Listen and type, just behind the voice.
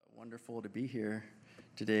Wonderful to be here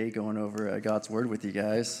today going over God's Word with you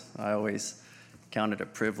guys. I always count it a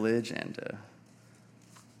privilege and a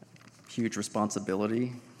huge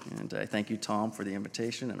responsibility. And I thank you, Tom, for the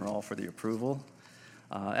invitation and Raul for the approval.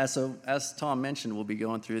 As Tom mentioned, we'll be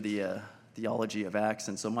going through the Theology of Acts.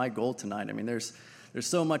 And so my goal tonight, there's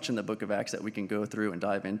so much in the book of Acts that we can go through and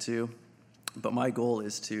dive into. But my goal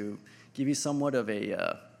is to give you somewhat of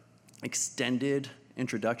a extended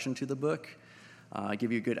introduction to the book.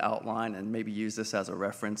 Give you a good outline and maybe use this as a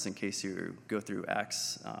reference in case you go through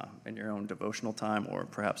Acts in your own devotional time, or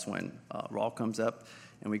perhaps when Raul comes up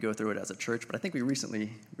and we go through it as a church. But I think we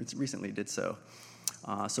recently did so.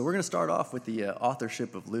 So we're going to start off with the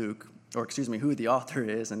authorship of Luke, who the author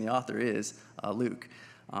is, and the author is Luke.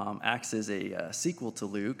 Acts is a sequel to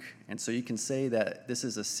Luke, and so you can say that this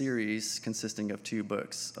is a series consisting of two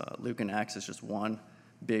books. Luke and Acts is just one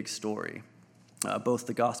big story. Both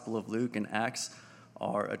the Gospel of Luke and Acts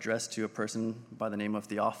are addressed to a person by the name of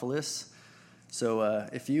Theophilus. So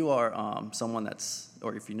if you are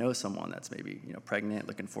if you know someone that's maybe pregnant,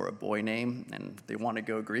 looking for a boy name, and they want to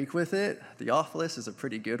go Greek with it, Theophilus is a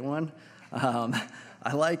pretty good one.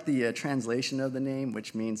 I like the translation of the name,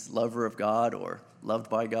 which means lover of God or loved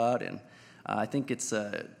by God, and I think it's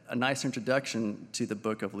a nice introduction to the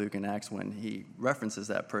book of Luke and Acts when he references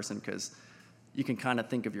that person, because you can kind of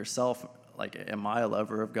think of yourself like, am I a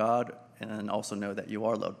lover of God? And then also know that you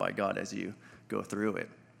are loved by God as you go through it.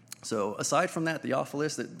 So aside from that,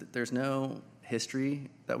 Theophilus, there's no history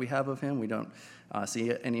that we have of him. We don't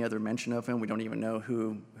see any other mention of him. We don't even know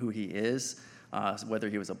who he is, whether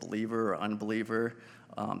he was a believer or unbeliever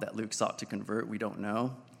that Luke sought to convert. We don't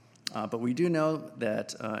know. But we do know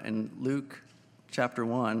that in Luke chapter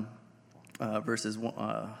 1, verses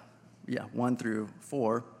 1 through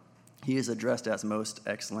 4, he is addressed as Most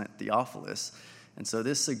Excellent Theophilus. And so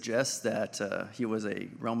this suggests that he was a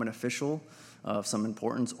Roman official of some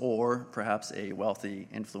importance, or perhaps a wealthy,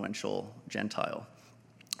 influential Gentile.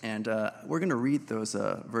 And we're going to read those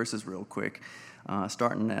verses real quick,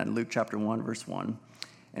 starting at Luke chapter 1, verse 1.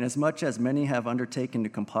 "Inasmuch as many have undertaken to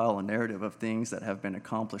compile a narrative of things that have been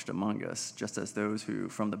accomplished among us, just as those who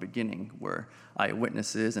from the beginning were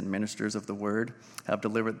eyewitnesses and ministers of the word have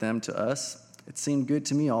delivered them to us, it seemed good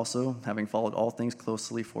to me also, having followed all things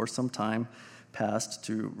closely for some time past,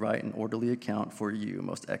 to write an orderly account for you,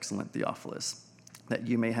 most excellent Theophilus, that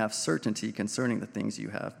you may have certainty concerning the things you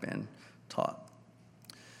have been taught."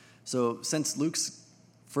 So since Luke's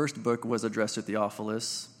first book was addressed to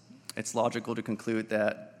Theophilus, it's logical to conclude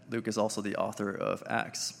that Luke is also the author of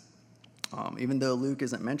Acts. Even though Luke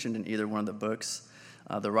isn't mentioned in either one of the books,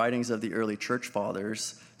 the writings of the early church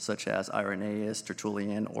fathers, such as Irenaeus,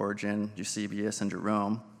 Tertullian, Origen, Eusebius, and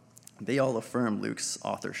Jerome, they all affirm Luke's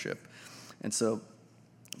authorship. And so,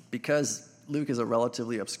 because Luke is a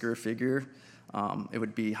relatively obscure figure, it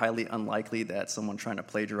would be highly unlikely that someone trying to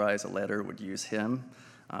plagiarize a letter would use him.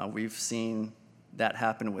 We've seen that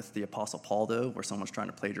happen with the Apostle Paul, though, where someone's trying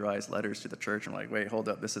to plagiarize letters to the church and like, wait, hold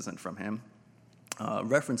up, this isn't from him.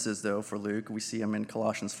 References, though, for Luke, we see him in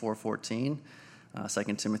Colossians 4:14,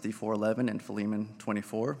 2 Timothy 4:11, and Philemon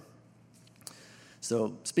 24.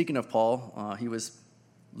 So speaking of Paul,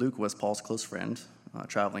 Luke was Paul's close friend,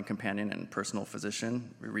 traveling companion and personal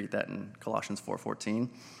physician. We read that in Colossians 4:14.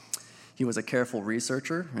 He was a careful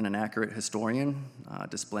researcher and an accurate historian,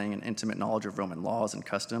 displaying an intimate knowledge of Roman laws and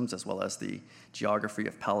customs, as well as the geography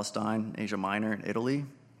of Palestine, Asia Minor, and Italy.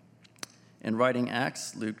 In writing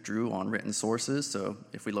Acts, Luke drew on written sources. So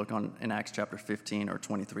if we look in Acts chapter 15 or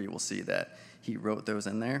 23, we'll see that he wrote those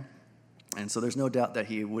in there. And so there's no doubt that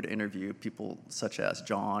he would interview people such as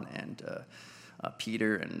John and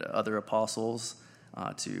Peter and other apostles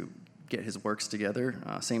to get his works together.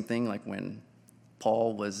 Same thing like when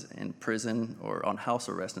Paul was in prison or on house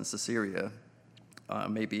arrest in Caesarea,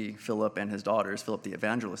 maybe Philip and his daughters, Philip the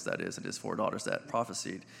evangelist that is, and his 4 daughters that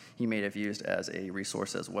prophesied, he may have used as a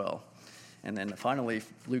resource as well. And then finally,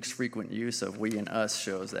 Luke's frequent use of we and us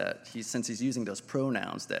shows that since he's using those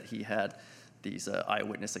pronouns, that he had these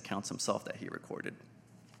eyewitness accounts himself that he recorded.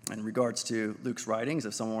 In regards to Luke's writings,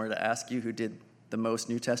 if someone were to ask you who did the most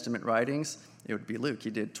New Testament writings, it would be Luke.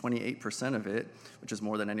 He did 28% of it, which is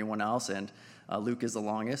more than anyone else, and Luke is the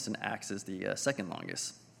longest, and Acts is the second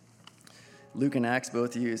longest. Luke and Acts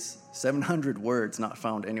both use 700 words not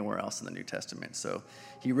found anywhere else in the New Testament, so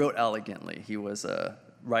he wrote elegantly. He was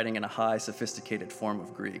writing in a high, sophisticated form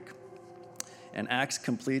of Greek. And Acts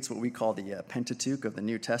completes what we call the Pentateuch of the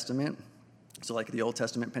New Testament. So like the Old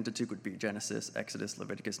Testament Pentateuch would be Genesis, Exodus,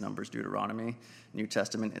 Leviticus, Numbers, Deuteronomy. New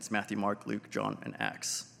Testament, it's Matthew, Mark, Luke, John, and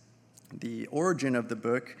Acts. The origin of the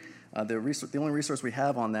book, the only resource we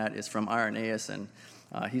have on that is from Irenaeus, and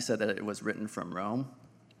He said that it was written from Rome.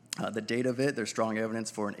 The date of it, there's strong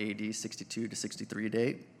evidence for an AD 62 to 63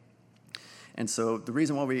 date. And so the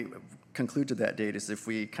reason why we conclude to that date is if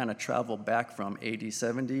we kind of travel back from AD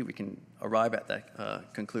 70, we can arrive at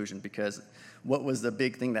that conclusion, because what was the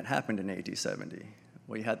big thing that happened in AD 70?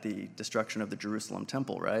 Well, you had the destruction of the Jerusalem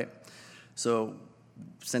temple, right? So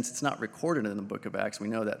since it's not recorded in the book of Acts, we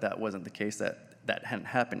know that that wasn't the case, that hadn't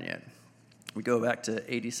happened yet. We go back to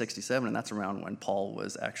AD 67, and that's around when Paul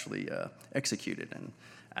was actually executed. And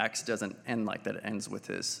Acts doesn't end like that. It ends with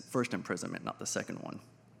his first imprisonment, not the second one.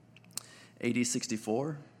 AD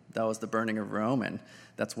 64, that was the burning of Rome, and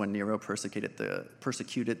that's when Nero persecuted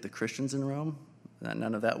the Christians in Rome.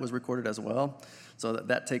 None of that was recorded as well. So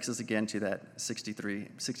that takes us again to that 62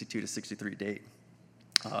 to 63 date.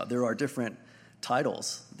 There are different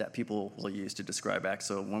titles that people will use to describe Acts.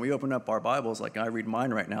 So when we open up our Bibles, like I read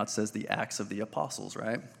mine right now, it says the Acts of the Apostles,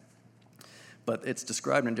 right? But it's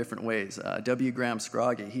described in different ways. W. Graham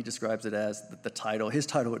Scroggie, he describes it as his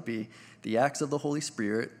title would be The Acts of the Holy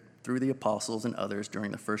Spirit through the Apostles and Others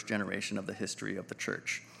during the first generation of the history of the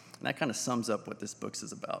church. And that kind of sums up what this book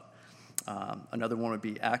is about. Another one would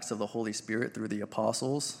be Acts of the Holy Spirit through the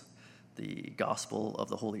Apostles, the Gospel of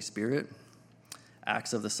the Holy Spirit,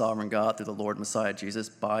 Acts of the Sovereign God through the Lord Messiah Jesus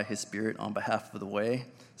by his Spirit on behalf of the way.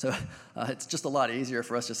 So it's just a lot easier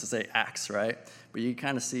for us just to say Acts, right? But you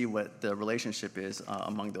kind of see what the relationship is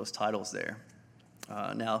among those titles there.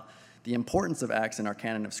 Now, the importance of Acts in our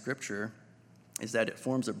canon of Scripture is that it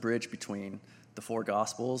forms a bridge between the four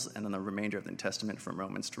Gospels and then the remainder of the New Testament from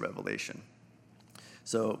Romans to Revelation.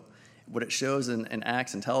 So what it shows in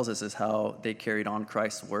Acts and tells us is how they carried on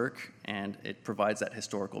Christ's work, and it provides that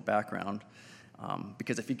historical background.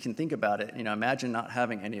 Because if you can think about it, imagine not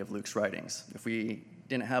having any of Luke's writings. If we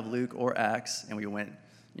didn't have Luke or Acts, and we went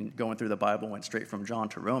going through the Bible, went straight from John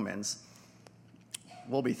to Romans,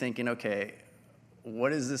 we'll be thinking, okay,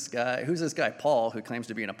 what is this guy? Who's this guy Paul who claims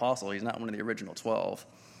to be an apostle? He's not one of the original 12.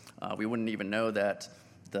 We wouldn't even know that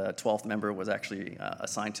the 12th member was actually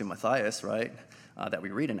assigned to Matthias, right? That we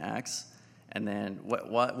read in Acts. And then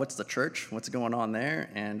what's the church? What's going on there?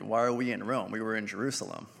 And why are we in Rome? We were in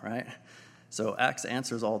Jerusalem, right? So Acts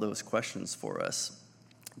answers all those questions for us.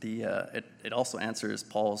 It also answers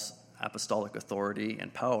Paul's apostolic authority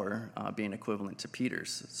and power being equivalent to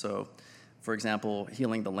Peter's. So, for example,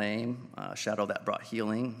 healing the lame, shadow that brought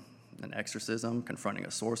healing, an exorcism, confronting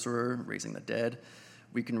a sorcerer, raising the dead.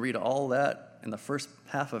 We can read all that in the first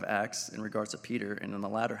half of Acts in regards to Peter, and in the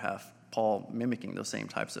latter half, Paul mimicking those same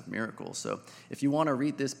types of miracles. So if you want to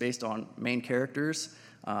read this based on main characters,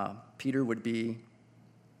 Peter would be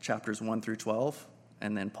chapters 1 through 12,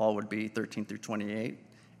 and then Paul would be 13 through 28.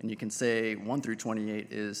 And you can say 1 through 28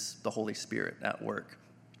 is the Holy Spirit at work.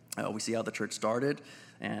 We see how the church started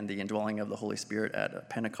and the indwelling of the Holy Spirit at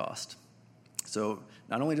Pentecost. So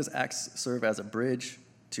not only does Acts serve as a bridge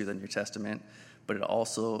to the New Testament, but it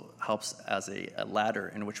also helps as a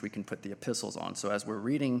ladder in which we can put the epistles on. So as we're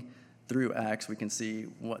reading through Acts, we can see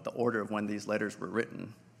what the order of when these letters were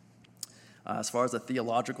written. As far as the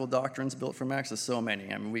theological doctrines built from Acts, there's so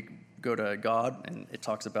many. I mean, we go to God, and it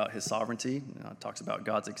talks about his sovereignty. It talks about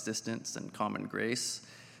God's existence and common grace.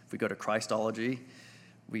 If we go to Christology,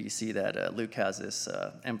 we see that Luke has this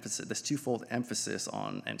emphasis, this twofold emphasis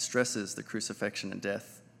on, and stresses the crucifixion and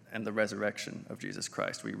death and the resurrection of Jesus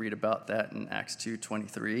Christ. We read about that in Acts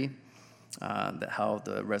 2:23, that how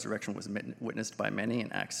the resurrection was witnessed by many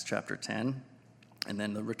in Acts chapter 10, and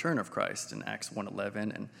then the return of Christ in Acts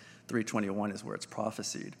 1:11 and 3:21 is where it's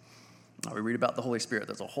prophesied. We read about the Holy Spirit.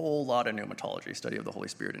 There's a whole lot of pneumatology, study of the Holy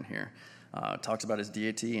Spirit in here. It talks about his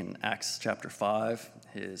deity in Acts chapter 5,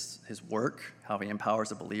 his work, how he empowers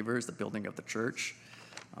the believers, the building of the church.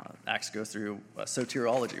 Acts goes through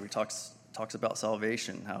soteriology. We talks about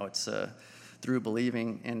salvation, how it's through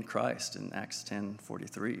believing in Christ in Acts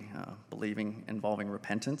 10:43, believing involving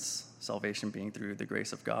repentance, salvation being through the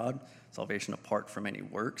grace of God, salvation apart from any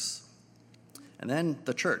works. And then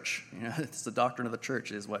the church, it's the doctrine of the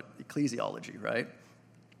church is what ecclesiology, right?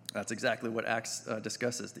 That's exactly what Acts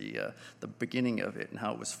discusses, the beginning of it and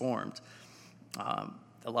how it was formed.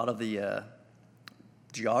 A lot of the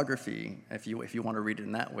geography, if you want to read it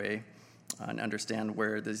in that way and understand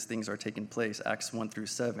where these things are taking place, Acts 1 through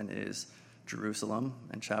 7 is Jerusalem,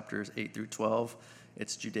 and chapters 8 through 12,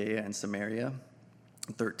 it's Judea and Samaria,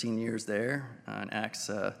 13 years there, and Acts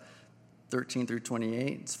 13 through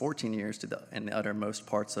 28, it's 14 years in the uttermost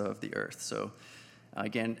parts of the earth. So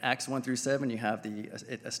Again, Acts 1 through 7, you have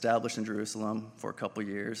it established in Jerusalem for a couple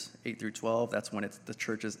years. 8 through 12, that's when the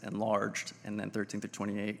church is enlarged. And then 13 through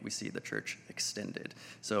 28, we see the church extended.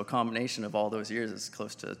 So a combination of all those years is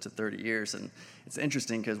close to 30 years. And it's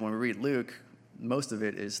interesting because when we read Luke, most of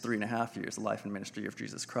it is 3.5 years, the life and ministry of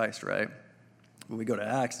Jesus Christ, right? When we go to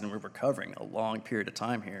Acts, and we're covering a long period of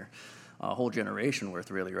time here, a whole generation worth,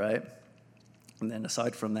 really, right? And then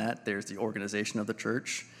aside from that, there's the organization of the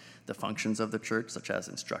church, the functions of the church, such as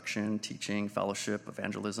instruction, teaching, fellowship,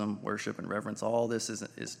 evangelism, worship, and reverence. All this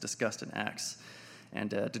is discussed in Acts.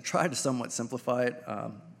 And to try to somewhat simplify it,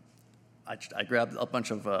 I grabbed a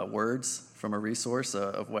bunch of words from a resource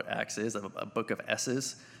of what Acts is, a book of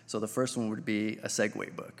S's. So the first one would be a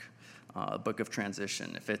segue book, a book of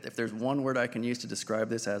transition. If there's one word I can use to describe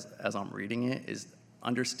this as I'm reading it, is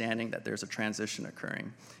understanding that there's a transition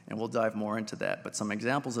occurring. And we'll dive more into that. But some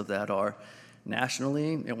examples of that are,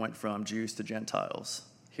 nationally, it went from Jews to Gentiles.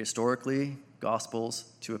 Historically,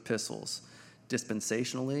 Gospels to epistles.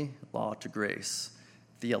 Dispensationally, law to grace.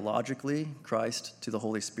 Theologically, Christ to the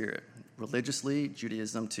Holy Spirit. Religiously,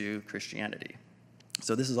 Judaism to Christianity.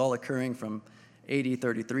 So this is all occurring from AD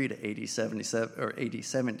 33 to AD 77 or AD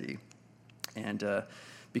 70. And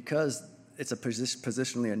because it's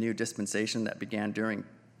positionally a new dispensation that began during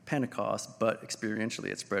Pentecost, but experientially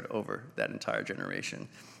it spread over that entire generation.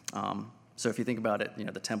 So if you think about it,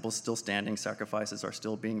 the temple's still standing, sacrifices are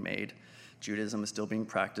still being made, Judaism is still being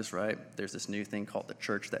practiced, right? There's this new thing called the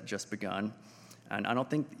church that just begun. And I don't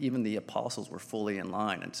think even the apostles were fully in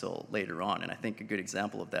line until later on. And I think a good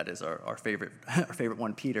example of that is our favorite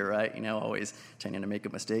one, Peter, right? Always tending to make a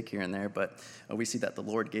mistake here and there. But we see that the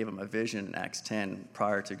Lord gave him a vision in Acts 10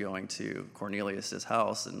 prior to going to Cornelius'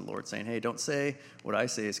 house. And the Lord saying, hey, don't say what I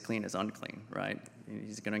say is clean is unclean, right?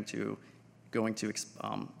 He's going to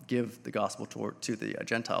give the gospel to the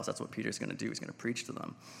Gentiles. That's what Peter's going to do. He's going to preach to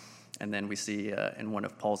them. And then we see in one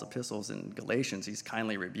of Paul's epistles in Galatians, he's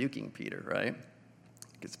kindly rebuking Peter, right?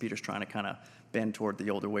 Because Peter's trying to kind of bend toward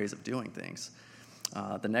the older ways of doing things.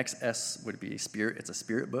 The next S would be spirit. It's a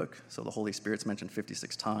spirit book. So the Holy Spirit's mentioned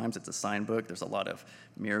 56 times. It's a sign book. There's a lot of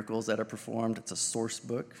miracles that are performed. It's a source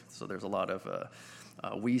book. So there's a lot of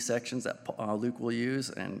we sections that Luke will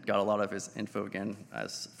use, and got a lot of his info, again,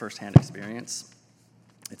 as firsthand experience.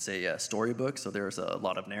 It's a storybook, so there's a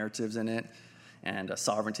lot of narratives in it, and a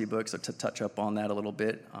sovereignty book, so to touch up on that a little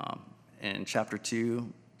bit. In chapter 2,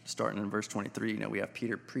 starting in verse 23, we have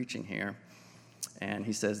Peter preaching here, and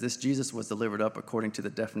he says, this Jesus was delivered up according to the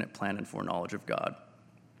definite plan and foreknowledge of God.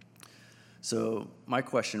 So my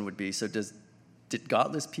question would be, did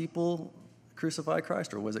godless people crucify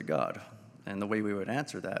Christ, or was it God? And the way we would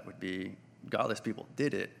answer that would be, godless people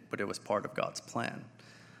did it, but it was part of God's plan.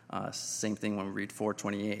 Same thing when we read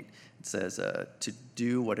 4:28. It says, to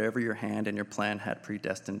do whatever your hand and your plan had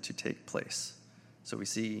predestined to take place. So we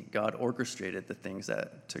see God orchestrated the things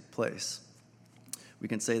that took place. We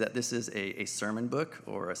can say that this is a sermon book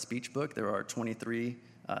or a speech book. There are 23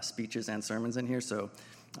 speeches and sermons in here, so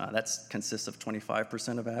that consists of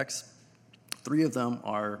 25% of Acts. 3 of them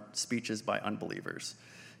are speeches by unbelievers.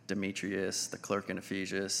 Demetrius, the clerk in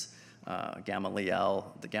Ephesus,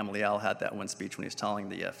 Gamaliel. The Gamaliel had that one speech when he was telling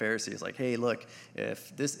the Pharisees, like, hey, look,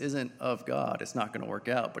 if this isn't of God, it's not going to work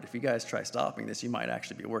out. But if you guys try stopping this, you might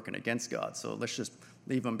actually be working against God. So let's just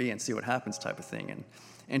leave them be and see what happens type of thing. And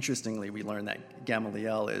interestingly, we learn that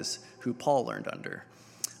Gamaliel is who Paul learned under.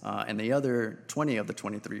 And the other 20 of the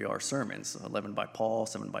 23 are sermons, 11 by Paul,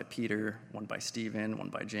 7 by Peter, 1 by Stephen, 1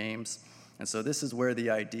 by James. And so this is where the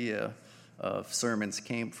idea of sermons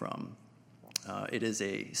came from. It is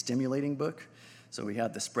a stimulating book. So we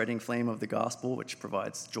have the spreading flame of the gospel, which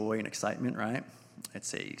provides joy and excitement, right?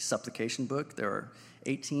 It's a supplication book. There are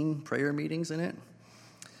 18 prayer meetings in it.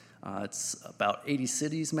 It's about 80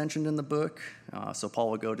 cities mentioned in the book. So Paul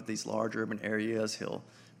will go to these large urban areas. He'll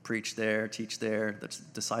preach there, teach there,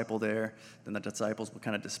 disciple there. Then the disciples will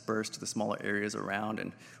kind of disperse to the smaller areas around.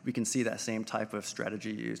 And we can see that same type of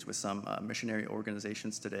strategy used with some missionary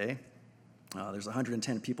organizations today. There's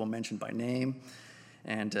 110 people mentioned by name.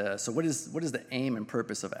 And so what is the aim and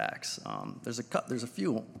purpose of Acts? There's a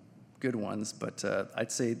few good ones, but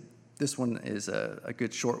I'd say this one is a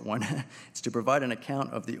good short one. It's to provide an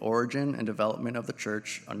account of the origin and development of the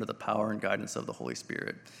church under the power and guidance of the Holy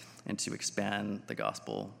Spirit, and to expand the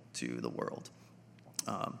gospel to the world.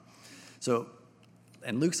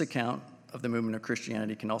 And Luke's account of the movement of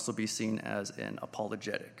Christianity can also be seen as an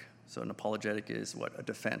apologetic. So an apologetic is what? A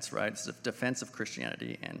defense, right? It's a defense of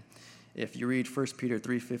Christianity. And if you read 1 Peter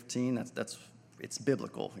 3:15, it's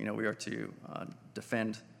biblical. We are to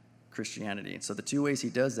defend Christianity. And so the 2 ways he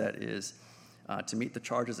does that is to meet the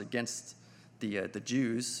charges against the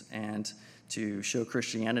Jews and to show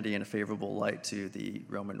Christianity in a favorable light to the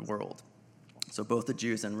Roman world. So both the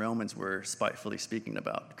Jews and Romans were spitefully speaking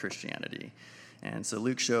about Christianity. And so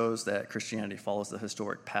Luke shows that Christianity follows the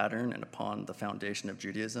historic pattern and upon the foundation of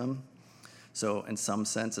Judaism. So in some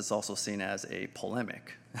sense, it's also seen as a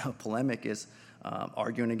polemic. A polemic is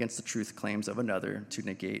arguing against the truth claims of another to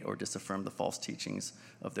negate or disaffirm the false teachings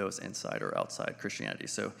of those inside or outside Christianity.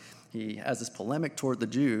 So he has this polemic toward the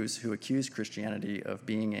Jews who accuse Christianity of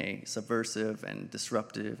being a subversive and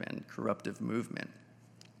disruptive and corruptive movement.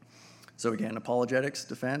 So again, apologetics,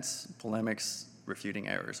 defense, polemics, refuting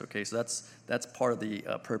errors. Okay, so that's part of the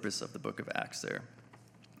purpose of the book of Acts there.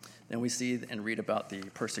 Then we see and read about the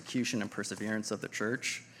persecution and perseverance of the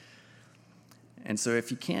church. And so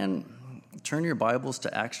if you can, turn your Bibles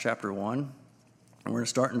to Acts chapter 1. And we're going to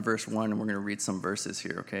start in verse 1, and we're going to read some verses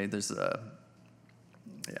here, okay?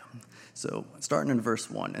 So starting in verse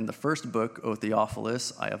 1. In the first book, O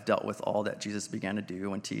Theophilus, I have dealt with all that Jesus began to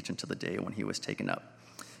do and teach until the day when he was taken up.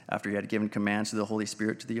 After he had given commands to the Holy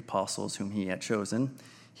Spirit to the apostles whom he had chosen,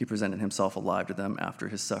 he presented himself alive to them after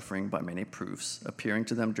his suffering by many proofs, appearing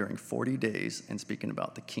to them during 40 days and speaking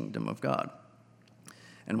about the kingdom of God.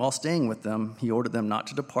 And while staying with them, he ordered them not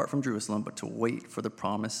to depart from Jerusalem, but to wait for the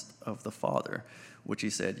promise of the Father, which he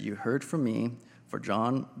said, "You heard from me, for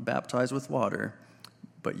John baptized with water,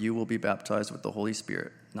 but you will be baptized with the Holy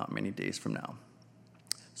Spirit not many days from now."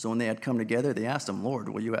 So when they had come together, they asked him, "Lord,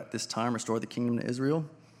 will you at this time restore the kingdom to Israel?"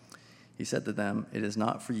 He said to them, "It is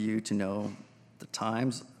not for you to know the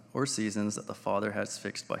times or seasons that the Father has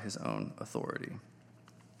fixed by his own authority."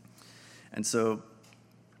 And so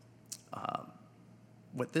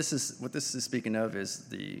what this is speaking of is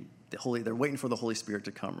the Holy, they're waiting for the Holy Spirit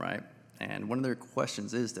to come, right? And one of their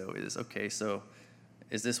questions is, okay, so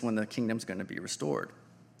is this when the kingdom's going to be restored?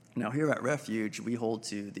 Now, here at Refuge, we hold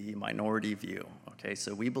to the minority view, okay?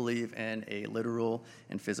 So we believe in a literal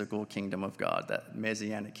and physical kingdom of God, that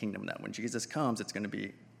messianic kingdom, that when Jesus comes, it's going to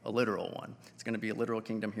be a literal one. It's going to be a literal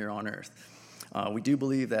kingdom here on earth. We do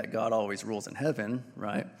believe that God always rules in heaven,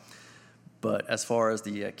 right? But as far as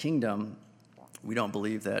the kingdom, we don't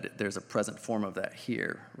believe that there's a present form of that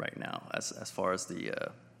here right now, as far as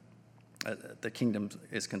the kingdom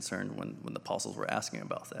is concerned when the apostles were asking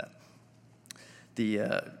about that.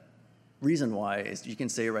 The reason why is you can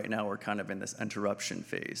say right now we're kind of in this interruption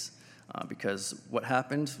phase because what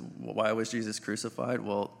happened? Why was Jesus crucified?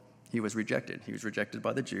 Well, he was rejected. He was rejected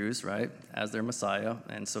by the Jews, right, as their Messiah,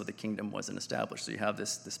 and so the kingdom wasn't established. So you have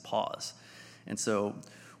this pause. And so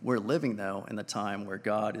we're living, though, in the time where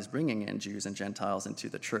God is bringing in Jews and Gentiles into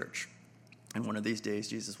the church. And one of these days,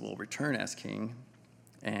 Jesus will return as king,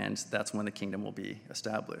 and that's when the kingdom will be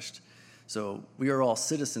established. So we are all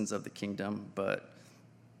citizens of the kingdom, but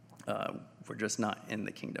we're just not in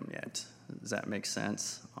the kingdom yet. Does that make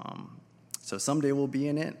sense? So someday we'll be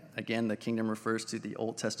in it. Again, the kingdom refers to the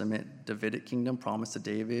Old Testament Davidic kingdom promised to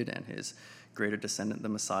David and his greater descendant, the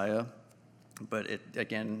Messiah. But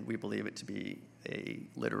again, we believe it to be a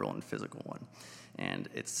literal and physical one. And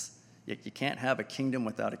you can't have a kingdom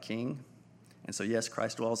without a king. And so, yes,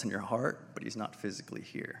 Christ dwells in your heart, but he's not physically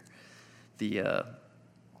here.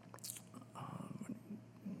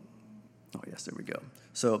 Yes, there we go.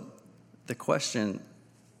 So the question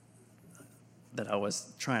that I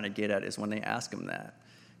was trying to get at is when they ask him that,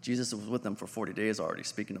 Jesus was with them for 40 days already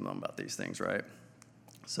speaking to them about these things, right?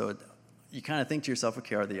 So you kind of think to yourself,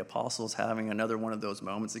 okay, are the apostles having another one of those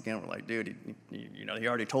moments again? We're like, dude, he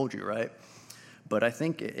already told you, right? But I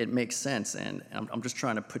think it makes sense, and I'm just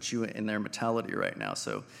trying to put you in their mentality right now.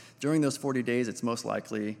 So during those 40 days, it's most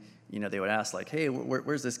likely, they would ask, like, hey,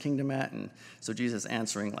 where's this kingdom at? And so Jesus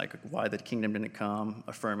answering, like, why the kingdom didn't come,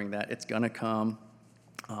 affirming that it's going to come,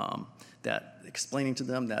 that explaining to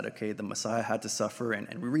them that, okay, the Messiah had to suffer, and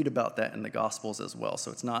we read about that in the Gospels as well.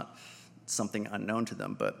 So it's not something unknown to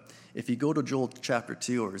them. But if you go to Joel chapter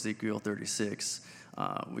 2 or Ezekiel 36,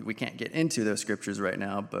 we can't get into those scriptures right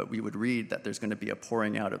now, but we would read that there's going to be a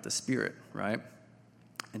pouring out of the Spirit, right?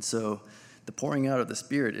 And so the pouring out of the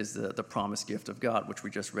Spirit is the promised gift of God, which we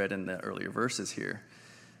just read in the earlier verses here.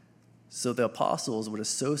 So the apostles would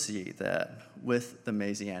associate that with the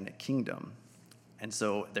Messianic kingdom. And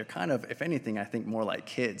so they're kind of, if anything, I think more like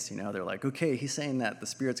kids. They're like, okay, he's saying that the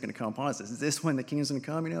Spirit's going to come upon us. Is this when the kingdom's going to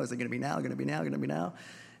come? Is it going to be now, going to be now, going to be now?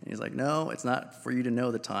 And he's like, no, it's not for you to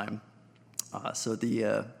know the time. So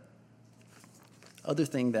the other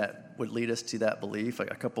thing that would lead us to that belief,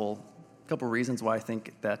 like a couple reasons why I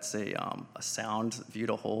think that's a sound view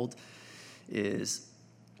to hold, is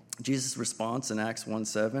Jesus' response in Acts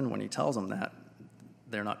 1:7 when he tells them that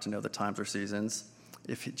they're not to know the times or seasons.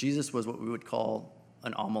 If Jesus was what we would call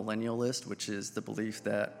an amillennialist, which is the belief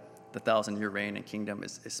that the 1,000-year reign and kingdom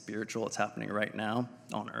is spiritual. It's happening right now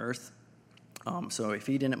on earth. So if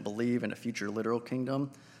he didn't believe in a future literal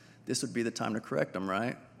kingdom, this would be the time to correct him,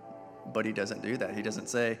 right? But he doesn't do that. He doesn't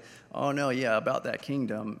say, oh, no, yeah, about that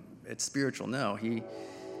kingdom, it's spiritual. No, he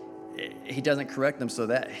doesn't correct them, so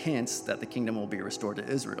that hints that the kingdom will be restored to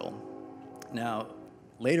Israel. Now,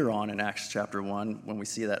 later on in Acts chapter 1, when we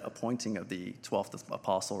see that appointing of the 12th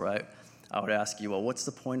apostle, right, I would ask you, well, what's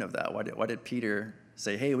the point of that? Why did Peter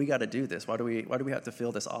say, hey, we got to do this? Why do we have to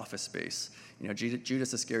fill this office space? You know,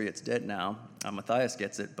 Judas Iscariot's dead now. Matthias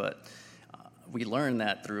gets it, but we learn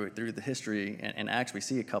that through the history. In Acts, we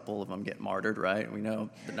see a couple of them get martyred, right? We know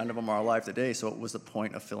that none of them are alive today, so it was the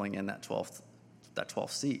point of filling in that 12th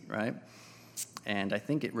seat, right? And I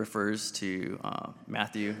think it refers to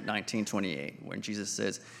Matthew 19:28, when Jesus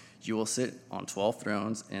says, you will sit on 12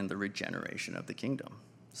 thrones in the regeneration of the kingdom.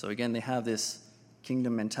 So again, they have this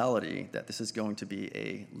kingdom mentality that this is going to be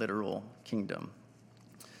a literal kingdom.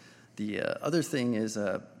 The other thing is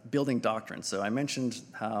building doctrine. So I mentioned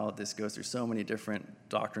how this goes through so many different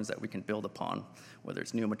doctrines that we can build upon, whether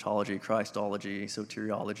it's pneumatology, Christology,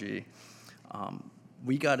 soteriology.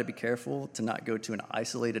 We got to be careful to not go to an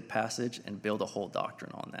isolated passage and build a whole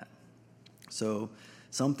doctrine on that. So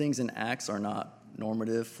some things in Acts are not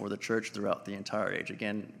normative for the church throughout the entire age.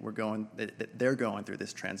 Again, they're going through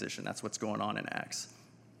this transition. That's what's going on in Acts.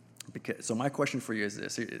 So my question for you is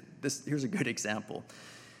this. Here's a good example.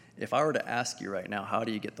 If I were to ask you right now, how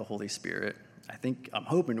do you get the Holy Spirit? I'm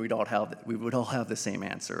hoping we would all have the same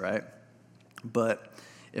answer, right? But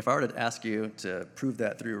if I were to ask you to prove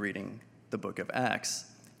that through reading the book of Acts,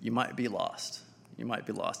 you might be lost.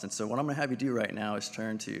 And so what I'm going to have you do right now is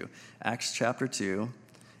turn to Acts chapter 2,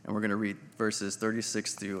 and we're going to read verses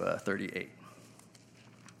 36 through 38.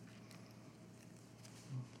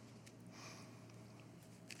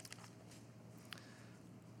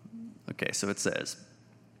 Okay, so it says,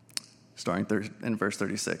 starting in verse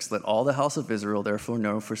 36, let all the house of Israel therefore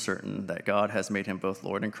know for certain that God has made him both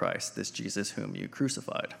Lord and Christ, this Jesus whom you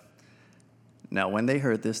crucified. Now when they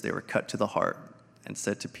heard this, they were cut to the heart and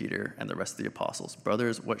said to Peter and the rest of the apostles,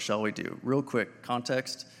 brothers, what shall we do? Real quick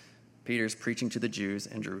context, Peter's preaching to the Jews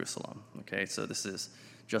in Jerusalem. Okay, so this is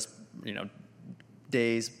just,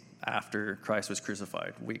 days after Christ was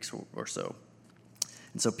crucified, weeks or so.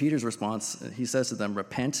 And so Peter's response, he says to them,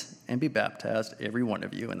 repent and be baptized, every one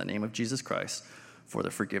of you, in the name of Jesus Christ, for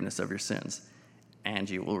the forgiveness of your sins, and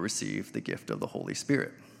you will receive the gift of the Holy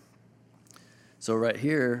Spirit. So right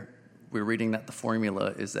here, we're reading that the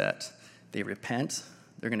formula is that they repent,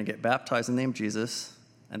 they're going to get baptized in the name of Jesus,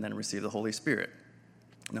 and then receive the Holy Spirit.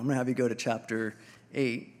 Now I'm going to have you go to chapter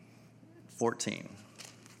 8, 14.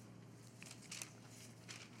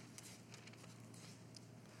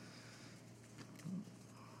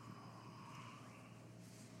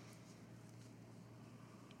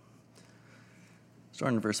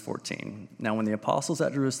 Starting in verse 14. Now when the apostles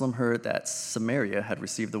at Jerusalem heard that Samaria had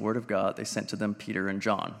received the word of God, they sent to them Peter and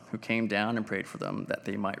John, who came down and prayed for them that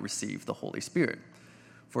they might receive the Holy Spirit.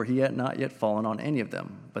 For he had not yet fallen on any of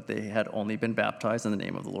them, but they had only been baptized in the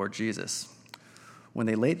name of the Lord Jesus. When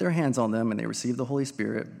they laid their hands on them and they received the Holy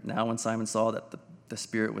Spirit, now when Simon saw that the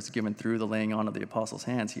Spirit was given through the laying on of the apostles'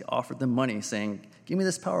 hands, he offered them money, saying, give me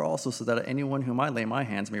this power also, so that anyone whom I lay my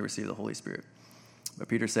hands may receive the Holy Spirit. But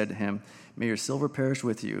Peter said to him, may your silver perish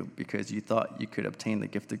with you, because you thought you could obtain the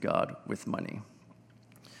gift of God with money.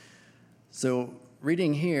 So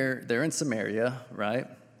reading here, they're in Samaria, right?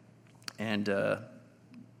 And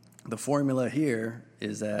the formula here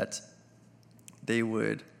is that they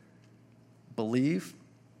would believe,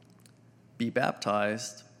 be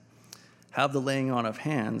baptized, have the laying on of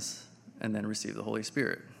hands, and then receive the Holy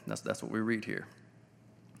Spirit. That's what we read here.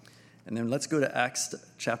 And then let's go to Acts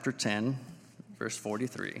chapter 10, verse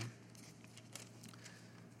 43.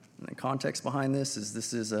 And the context behind this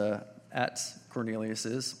is at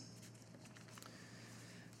Cornelius's.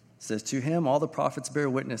 It says, to him all the prophets bear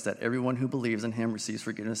witness that everyone who believes in him receives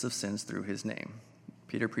forgiveness of sins through his name.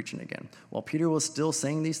 Peter preaching again. While Peter was still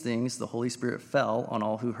saying these things, the Holy Spirit fell on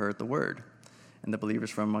all who heard the word. And the believers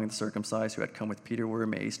from among the circumcised who had come with Peter were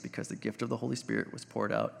amazed, because the gift of the Holy Spirit was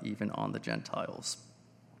poured out even on the Gentiles.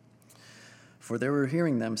 For they were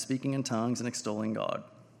hearing them speaking in tongues and extolling God.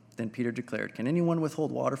 Then Peter declared, can anyone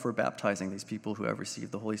withhold water for baptizing these people who have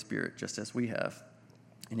received the Holy Spirit, just as we have?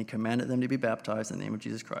 And he commanded them to be baptized in the name of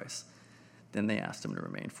Jesus Christ. Then they asked him to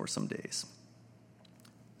remain for some days.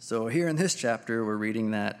 So here in this chapter, we're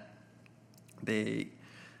reading that they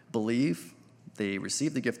believe, they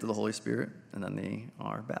receive the gift of the Holy Spirit, and then they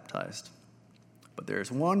are baptized. But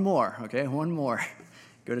there's one more, okay? One more.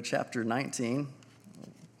 Go to chapter 19.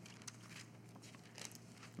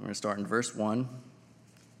 going to start in verse 1.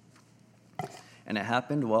 And it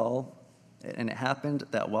happened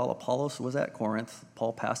that while Apollos was at Corinth,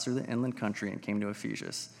 Paul passed through the inland country and came to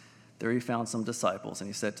Ephesus. There he found some disciples, and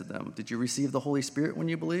he said to them, "Did you receive the Holy Spirit when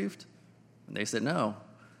you believed?" And they said, "No,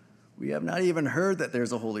 we have not even heard that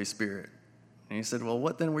there's a Holy Spirit." And he said, "Well,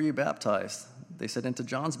 what then were you baptized?" They said, "Into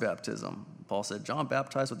John's baptism." Paul said, "John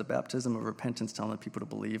baptized with the baptism of repentance, telling the people to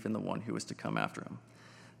believe in the one who is to come after him.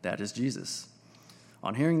 That is Jesus."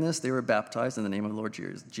 On hearing this, they were baptized in the name of the Lord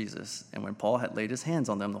Jesus. And when Paul had laid his hands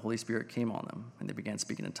on them, the Holy Spirit came on them, and they began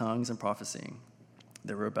speaking in tongues and prophesying.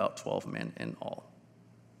 There were about 12 men in all.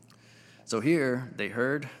 So here, they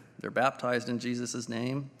heard, they're baptized in Jesus'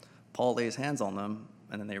 name, Paul lays hands on them,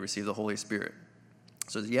 and then they receive the Holy Spirit.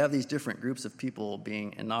 So you have these different groups of people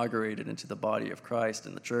being inaugurated into the body of Christ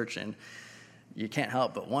in the church, and you can't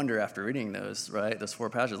help but wonder after reading those, right, those 4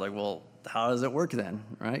 passages, like, well, how does it work then,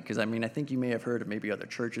 right? Because, I mean, I think you may have heard of maybe other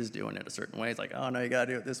churches doing it a certain way. It's like, oh, no, you got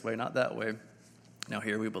to do it this way, not that way. Now,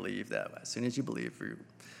 here we believe that as soon as you believe, you're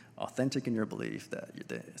authentic in your belief that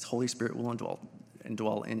the Holy Spirit will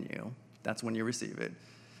indwell in you. That's when you receive it.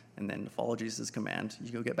 And then to follow Jesus' command,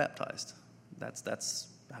 you go get baptized. That's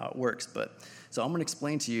how it works. So I'm going to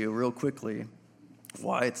explain to you real quickly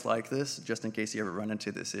why it's like this, just in case you ever run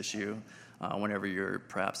into this issue whenever you're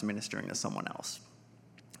perhaps ministering to someone else.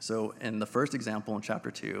 So in the first example in chapter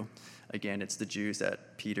 2, again, it's the Jews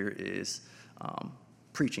that Peter is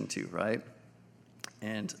preaching to, right?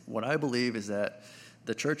 And what I believe is that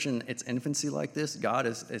the church in its infancy like this, God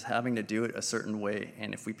is having to do it a certain way.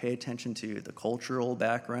 And if we pay attention to the cultural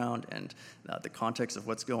background and the context of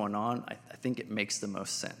what's going on, I think it makes the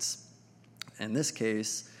most sense. In this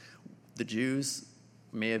case, the Jews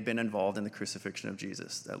may have been involved in the crucifixion of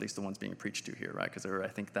Jesus, at least the ones being preached to here, right? Because there were, I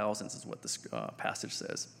think, thousands is what this passage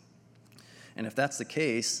says. And if that's the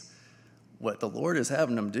case, what the Lord is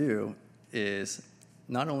having them do is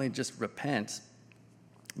not only just repent,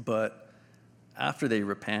 but after they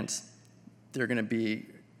repent, they're going to be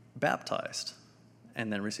baptized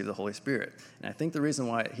and then receive the Holy Spirit. And I think the reason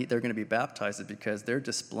why they're going to be baptized is because they're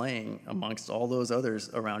displaying amongst all those others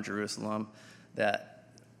around Jerusalem that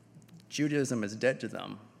Judaism is dead to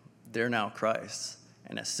them. They're now Christ.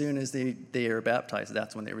 And as soon as they are baptized,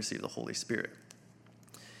 that's when they receive the Holy Spirit.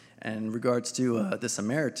 And in regards to the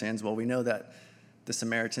Samaritans, well, we know that the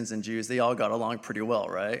Samaritans and Jews, they all got along pretty well,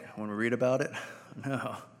 right? When we read about it,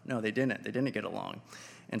 no, they didn't. They didn't get along.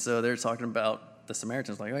 And so they're talking about the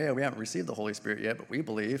Samaritans like, oh, yeah, we haven't received the Holy Spirit yet, but we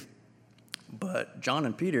believe. But John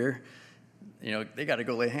and Peter, they got to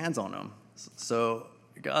go lay hands on them. So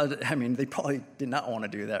God, I mean, they probably did not want to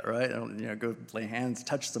do that, right? Go lay hands,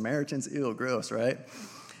 touch Samaritans, ew, gross, right?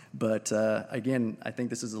 But again, I think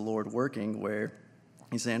this is the Lord working where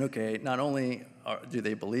he's saying, okay, not only do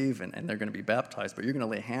they believe and they're going to be baptized, but you're going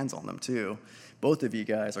to lay hands on them too. Both of you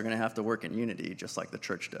guys are going to have to work in unity, just like the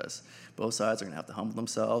church does. Both sides are going to have to humble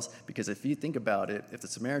themselves, because if you think about it, if the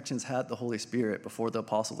Samaritans had the Holy Spirit before the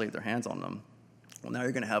apostles laid their hands on them, well, now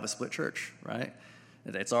you're going to have a split church, right?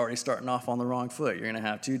 It's already starting off on the wrong foot. You're going to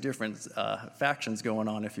have 2 different factions going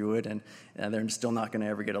on, if you would, and they're still not going to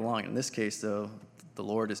ever get along. In this case, though, the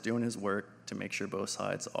Lord is doing his work to make sure both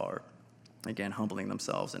sides are, again, humbling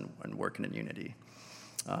themselves and working in unity.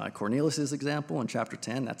 Cornelius' example in chapter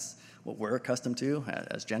 10, that's what we're accustomed to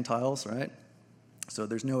as Gentiles, right? So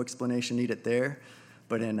there's no explanation needed there.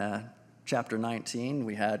 But in chapter 19,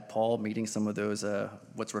 we had Paul meeting some of those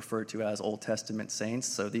what's referred to as Old Testament saints.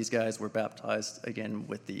 So these guys were baptized again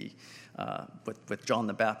with with John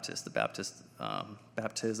the Baptist,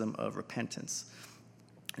 baptism of repentance.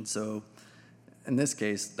 And so in this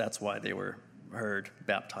case, that's why they were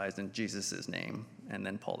baptized in Jesus' name, and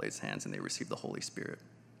then Paul lays hands and they receive the Holy Spirit.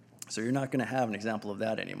 So you're not going to have an example of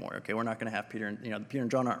that anymore, okay? We're not going to have Peter and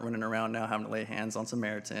John aren't running around now having to lay hands on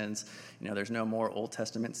Samaritans. There's no more Old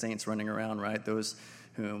Testament saints running around, right? Those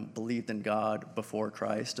who believed in God before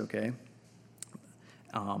Christ, okay?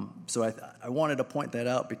 So I wanted to point that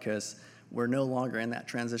out because we're no longer in that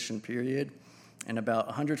transition period. And about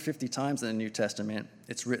 150 times in the New Testament,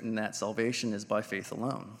 it's written that salvation is by faith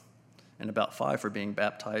alone. And about 5 for being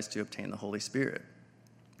baptized to obtain the Holy Spirit.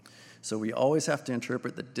 So we always have to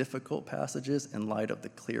interpret the difficult passages in light of the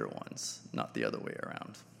clear ones, not the other way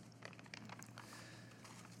around.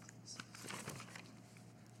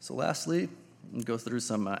 So lastly, we'll go through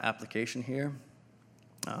some application here.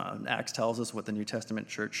 Acts tells us what the New Testament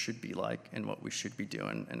church should be like and what we should be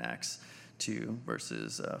doing in Acts 2,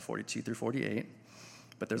 verses 42 through 48.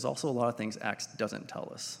 But there's also a lot of things Acts doesn't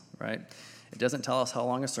tell us, right? It doesn't tell us how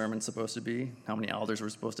long a sermon's supposed to be, how many elders we're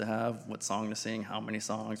supposed to have, what song to sing, how many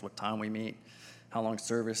songs, what time we meet. how long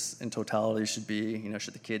service in totality should be.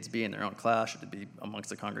 Should the kids be in their own class? Should it be amongst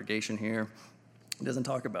the congregation here? It doesn't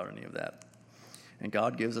talk about any of that. And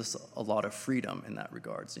God gives us a lot of freedom in that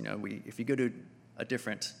regards. If you go to a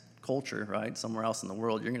different culture, right, somewhere else in the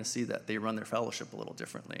world, you're going to see that they run their fellowship a little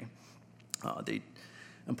differently. The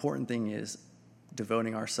important thing is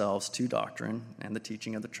devoting ourselves to doctrine and the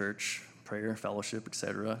teaching of the church, prayer, fellowship,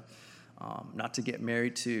 etc. Not to get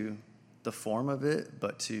married to the form of it,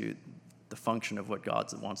 but to the function of what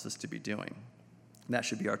God wants us to be doing. And that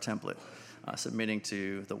should be our template, submitting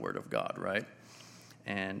to the Word of God, right?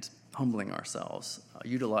 And humbling ourselves,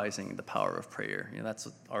 utilizing the power of prayer. That's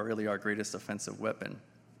really our greatest offensive weapon.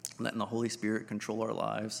 Letting the Holy Spirit control our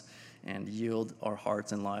lives and yield our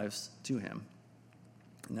hearts and lives to Him.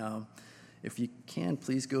 Now, if you can,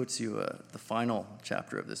 please go to the final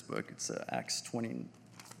chapter of this book. It's Acts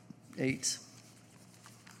 28.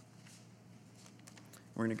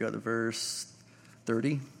 We're going to go to verse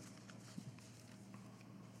 30.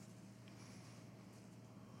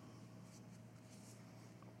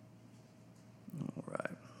 All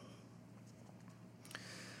right.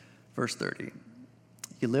 Verse 30.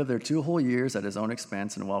 He lived there 2 whole years at his own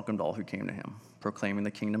expense and welcomed all who came to him, proclaiming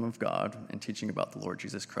the kingdom of God and teaching about the Lord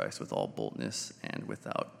Jesus Christ with all boldness and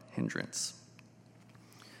without hindrance.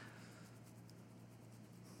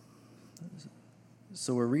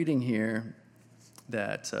 So we're reading here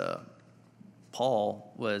that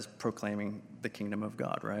Paul was proclaiming the kingdom of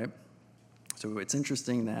God, right? So it's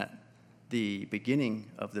interesting that the beginning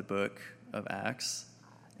of the book of Acts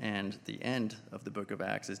and the end of the book of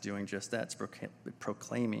Acts is doing just that. It's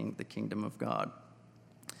proclaiming the kingdom of God.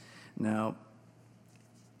 Now,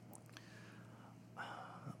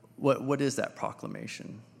 what is that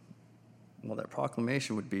proclamation? Well, that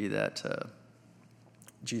proclamation would be that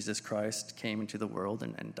Jesus Christ came into the world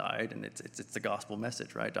and died, and it's the gospel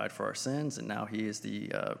message, right? Died for our sins, and now he is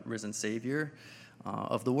the risen Savior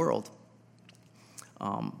of the world.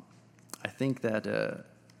 I think that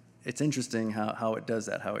it's interesting how it does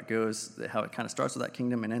that, how it kind of starts with that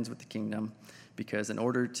kingdom and ends with the kingdom, because in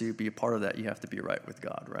order to be a part of that, you have to be right with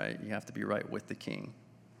God, right? You have to be right with the King.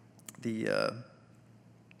 The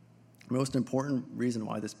most important reason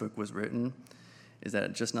why this book was written is that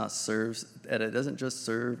it doesn't just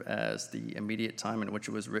serve as the immediate time in which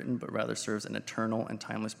it was written, but rather serves an eternal and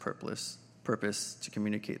timeless purpose to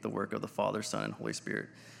communicate the work of the Father, Son, and Holy Spirit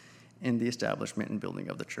in the establishment and building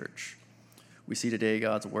of the church. We see today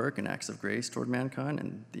God's work and acts of grace toward mankind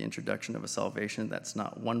and the introduction of a salvation that's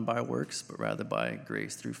not won by works, but rather by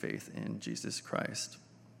grace through faith in Jesus Christ.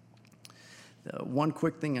 One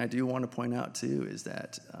quick thing I do want to point out, too, is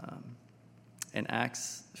that in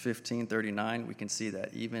Acts 15:39, we can see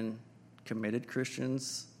that even committed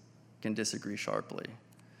Christians can disagree sharply.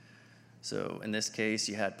 So in this case,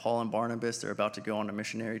 you had Paul and Barnabas. They're about to go on a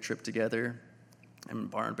missionary trip together. And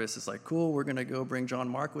Barnabas is like, cool, we're going to go bring John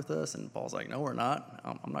Mark with us. And Paul's like, no, we're not.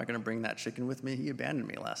 I'm not going to bring that chicken with me. He abandoned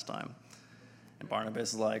me last time. And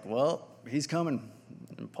Barnabas is like, well, he's coming.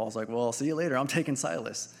 And Paul's like, well, I'll see you later. I'm taking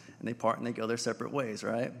Silas. And they part and they go their separate ways,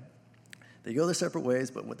 right? They go their separate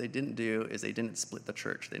ways, but what they didn't do is they didn't split the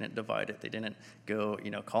church. They didn't divide it. They didn't go,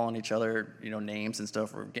 calling each other, names and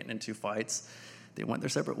stuff or getting into fights. They went their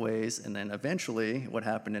separate ways, and then eventually what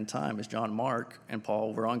happened in time is John Mark and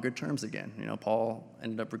Paul were on good terms again. Paul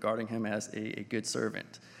ended up regarding him as a good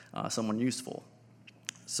servant, someone useful.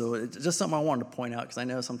 So it's just something I wanted to point out, because I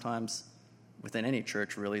know sometimes within any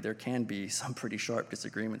church, really, there can be some pretty sharp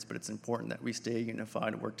disagreements, but it's important that we stay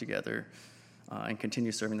unified and work together and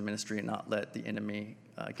continue serving the ministry and not let the enemy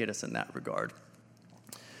get us in that regard.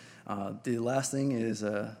 The last thing is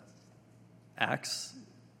Acts.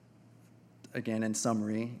 Again, in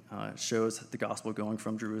summary, shows the gospel going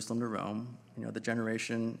from Jerusalem to Rome. The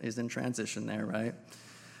generation is in transition there, right?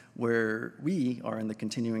 Where we are in the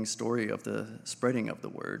continuing story of the spreading of the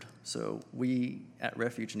word. So we at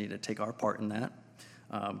Refuge need to take our part in that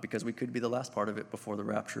because we could be the last part of it before the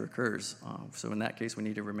rapture occurs. So in that case, we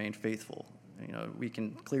need to remain faithful. We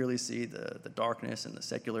can clearly see the darkness and the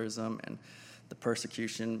secularism and the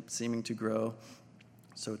persecution seeming to grow.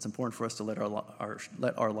 So it's important for us to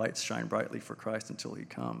let our lights shine brightly for Christ until he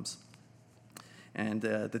comes. And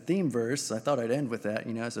the theme verse, I thought I'd end with that,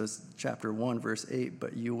 so it's chapter 1, verse 8,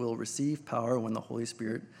 but you will receive power when the Holy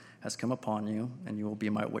Spirit has come upon you, and you will be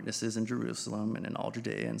my witnesses in Jerusalem and in all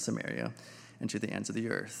Judea and Samaria and to the ends of the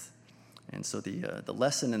earth. And so the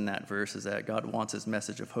lesson in that verse is that God wants his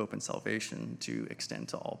message of hope and salvation to extend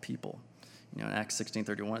to all people. In Acts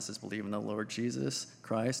 16:31, it says, believe in the Lord Jesus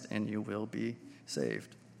Christ, and you will be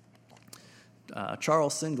saved.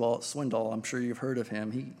 Charles Swindoll, I'm sure you've heard of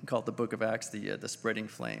him. He called the book of Acts the spreading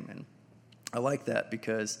flame. And I like that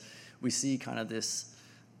because we see kind of this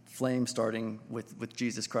flame starting with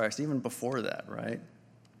Jesus Christ, even before that, right?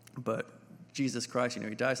 But Jesus Christ,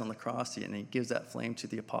 he dies on the cross, and he gives that flame to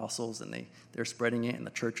the apostles, and they're spreading it, and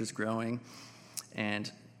the church is growing.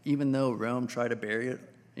 And even though Rome tried to bury it,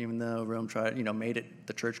 even though Rome tried, made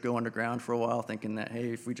the church go underground for a while, thinking that, hey,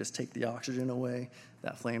 if we just take the oxygen away,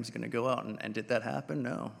 that flame's going to go out. And did that happen?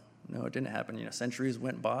 No, it didn't happen. Centuries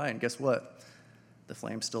went by, and guess what? The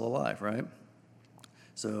flame's still alive, right?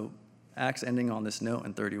 So Acts ending on this note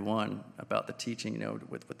in 31 about the teaching,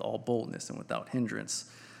 with all boldness and without hindrance.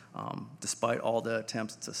 Despite all the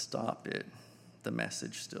attempts to stop it, the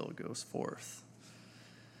message still goes forth.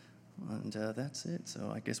 And that's it.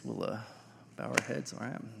 So I guess we'll bow our heads, all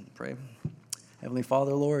right, and pray. Heavenly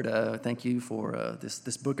Father, Lord, thank you for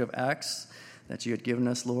this book of Acts that you had given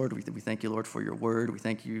us, Lord. We thank you, Lord, for your word. We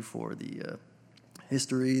thank you for the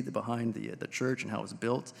history behind the church and how it was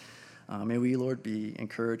built. May we, Lord, be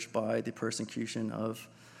encouraged by the persecution of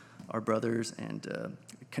our brothers and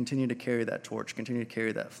continue to carry that torch, continue to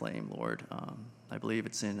carry that flame, Lord. I believe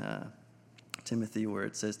it's in Timothy where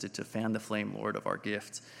it says to fan the flame, Lord, of our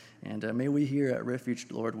gift. And may we here at Refuge,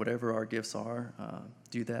 Lord, whatever our gifts are,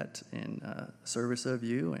 do that in service of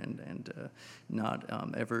you and not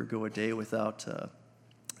ever go a day without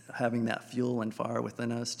having that fuel and fire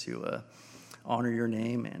within us to honor your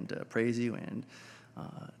name and praise you and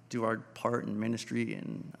do our part in ministry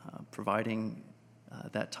and providing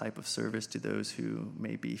that type of service to those who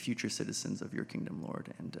may be future citizens of your kingdom,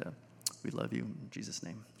 Lord. And we love you. In Jesus'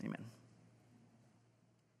 name, amen.